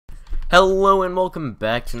Hello and welcome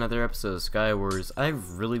back to another episode of Skywars.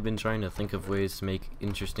 I've really been trying to think of ways to make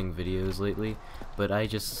interesting videos lately, but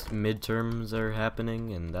midterms are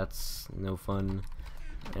happening and that's no fun,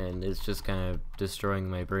 and it's just kind of destroying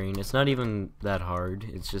my brain. It's not even that hard,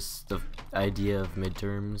 it's just the idea of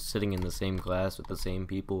midterms, sitting in the same class with the same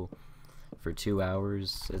people for 2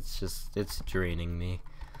 hours. It's draining me.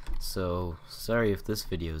 So, sorry if this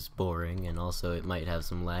video is boring, and also it might have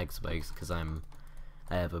some lag spikes because I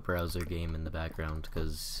have a browser game in the background,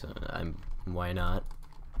 because why not?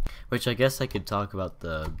 Which I guess I could talk about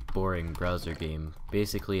the boring browser game.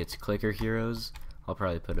 Basically it's Clicker Heroes. I'll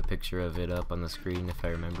probably put a picture of it up on the screen if I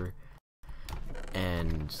remember.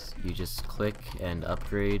 And you just click and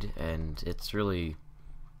upgrade, and it's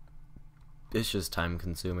just time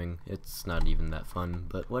consuming. It's not even that fun,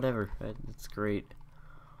 but whatever, it's great.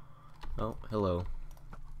 Oh, hello.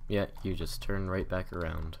 Yeah, you just turn right back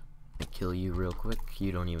around. Kill you real quick.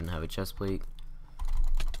 You don't even have a chest plate.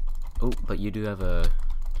 Oh, but you do have a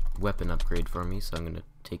weapon upgrade for me, so I'm gonna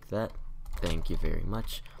take that. Thank you very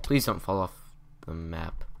much. Please don't fall off the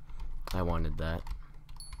map. I wanted that.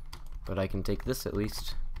 But I can take this at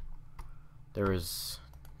least. There was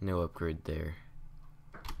no upgrade there.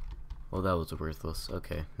 Well, that was worthless.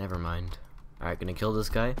 Okay, never mind. Alright, gonna kill this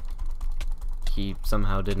guy. He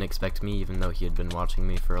somehow didn't expect me, even though he had been watching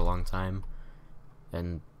me for a long time.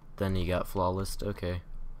 And then he got flawless. Okay.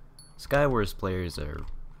 Skywars players are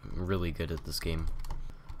really good at this game.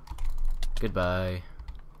 Goodbye.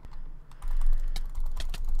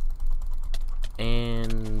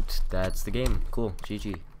 And that's the game. Cool.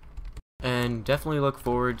 GG. And definitely look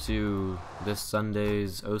forward to this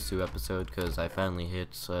Sunday's Osu episode, because I finally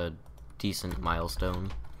hit a decent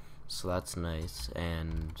milestone. So that's nice.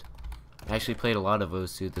 And I actually played a lot of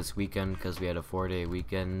Osu this weekend because we had a 4-day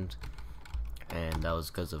weekend. And that was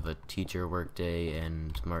because of a teacher work day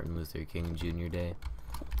and Martin Luther King Jr. Day.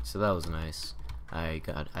 So that was nice. I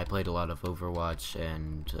played a lot of Overwatch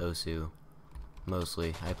and Osu.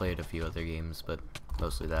 Mostly. I played a few other games, but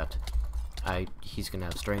mostly that. He's gonna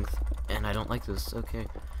have strength, and I don't like this. Okay.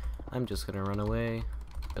 I'm just gonna run away.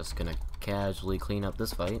 Just gonna casually clean up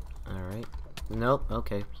this fight. Alright. Nope,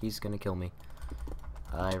 okay. He's gonna kill me.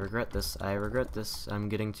 I regret this. I regret this. I'm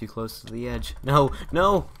getting too close to the edge. No!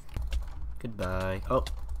 No! Goodbye. Oh.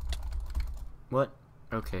 What?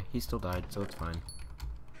 Okay, he still died, so it's fine.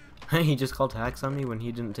 He just called hacks on me when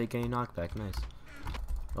he didn't take any knockback. Nice.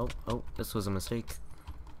 Oh, this was a mistake.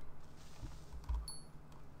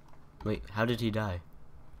 Wait, how did he die?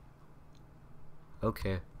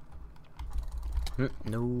 Okay.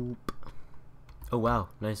 Nope. Oh wow,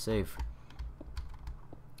 nice save.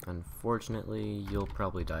 Unfortunately, you'll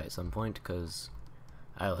probably die at some point, because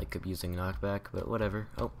I like abusing knockback, but whatever.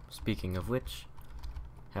 Oh, speaking of which,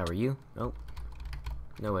 how are you? Oh,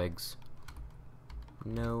 no eggs.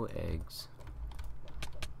 No eggs.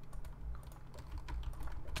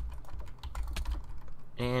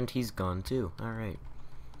 And he's gone too. Alright.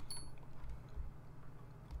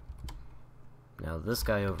 Now this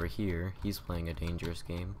guy over here, he's playing a dangerous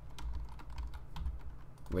game.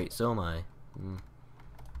 Wait, so am I.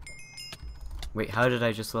 Wait, how did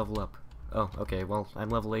I just level up? Oh, okay, well, I'm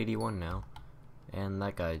level 81 now. And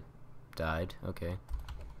that guy died, okay.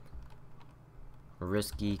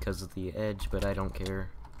 Risky because of the edge, but I don't care.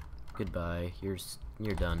 Goodbye,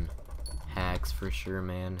 you're done. Hacks for sure,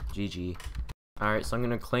 man. GG. Alright, so I'm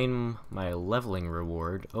gonna claim my leveling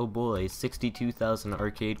reward. Oh boy, 62,000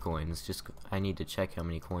 arcade coins. I need to check how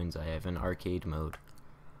many coins I have in arcade mode.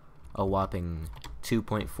 A whopping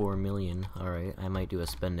 2.4 million. Alright, I might do a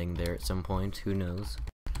spending there at some point, who knows.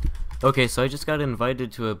 Okay, so I just got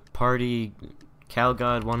invited to a party,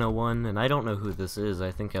 CalGod 101, and I don't know who this is. I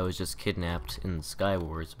think I was just kidnapped in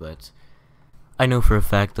Skywars, but I know for a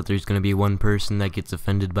fact that there's gonna be one person that gets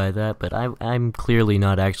offended by that, but I'm clearly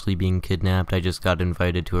not actually being kidnapped. I just got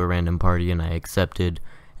invited to a random party and I accepted,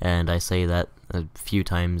 and I say that a few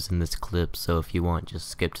times in this clip, so if you want, just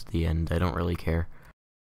skip to the end. I don't really care.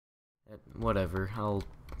 Whatever, I'll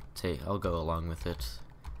go along with it.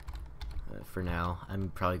 For now, I'm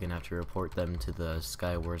probably gonna have to report them to the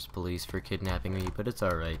Skywars police for kidnapping me, but it's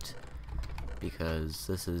alright, because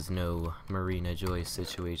this is no Marina Joy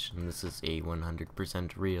situation. This is a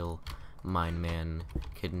 100% real Mindman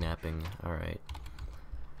kidnapping. Alright.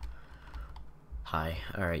 Hi.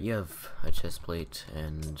 Alright, you have a chest plate,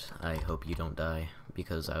 and I hope you don't die,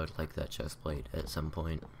 because I would like that chest plate at some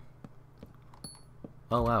point.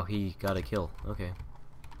 Oh wow, he got a kill. Okay.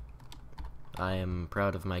 I am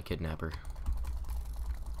proud of my kidnapper.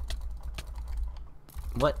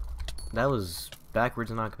 What? That was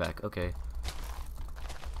backwards knockback. Okay.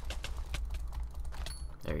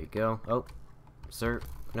 There you go. Oh, sir.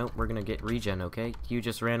 Nope, we're gonna get regen, okay? You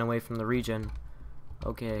just ran away from the regen.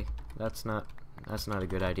 Okay, that's not a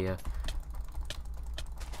good idea.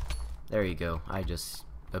 There you go. I just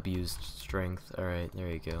abused strength. Alright, there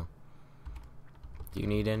you go. Do you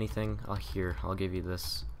need anything? I'll give you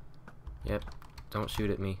this. Yep. Don't shoot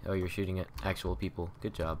at me. Oh, you're shooting at actual people.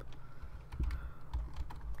 Good job.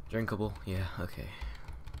 Drinkable? Yeah, okay.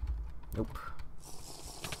 Nope.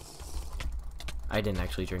 I didn't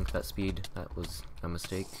actually drink that speed. That was a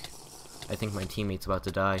mistake. I think my teammate's about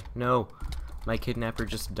to die. No! My kidnapper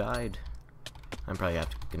just died. I'm probably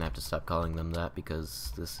gonna have to stop calling them that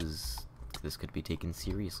because this could be taken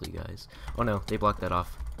seriously, guys. Oh no, they blocked that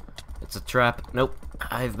off. It's a trap. Nope.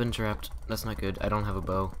 I've been trapped. That's not good. I don't have a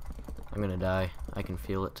bow. I'm gonna die. I can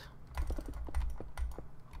feel it.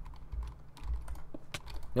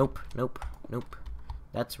 Nope, nope, nope.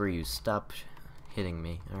 That's where you stop hitting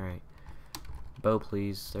me. Alright. Bow,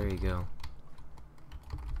 please. There you go.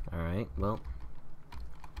 Alright, well.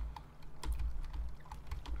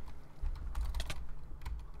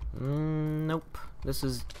 Nope. This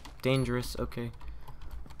is dangerous. Okay.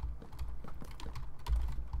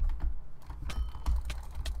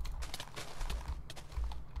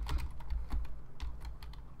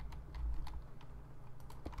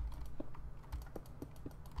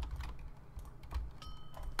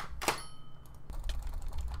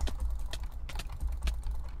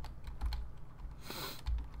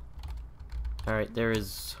 Alright, there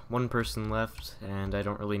is one person left, and I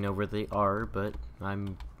don't really know where they are, but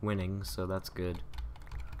I'm winning, so that's good.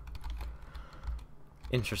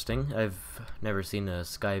 Interesting. I've never seen a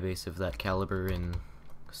sky base of that caliber in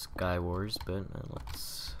Skywars, but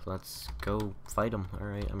let's go fight them.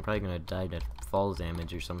 Alright, I'm probably gonna die to fall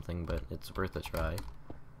damage or something, but it's worth a try.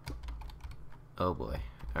 Oh boy.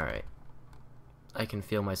 Alright. I can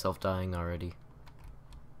feel myself dying already.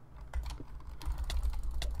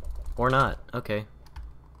 Or not. Okay.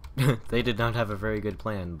 They did not have a very good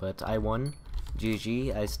plan, but I won.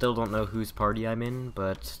 GG. I still don't know whose party I'm in,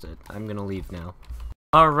 but I'm gonna leave now.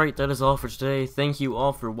 Alright, that is all for today. Thank you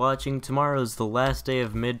all for watching. Tomorrow is the last day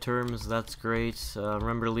of midterms. That's great.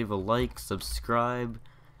 Remember to leave a like, subscribe,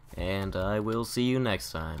 and I will see you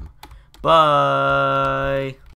next time. Bye!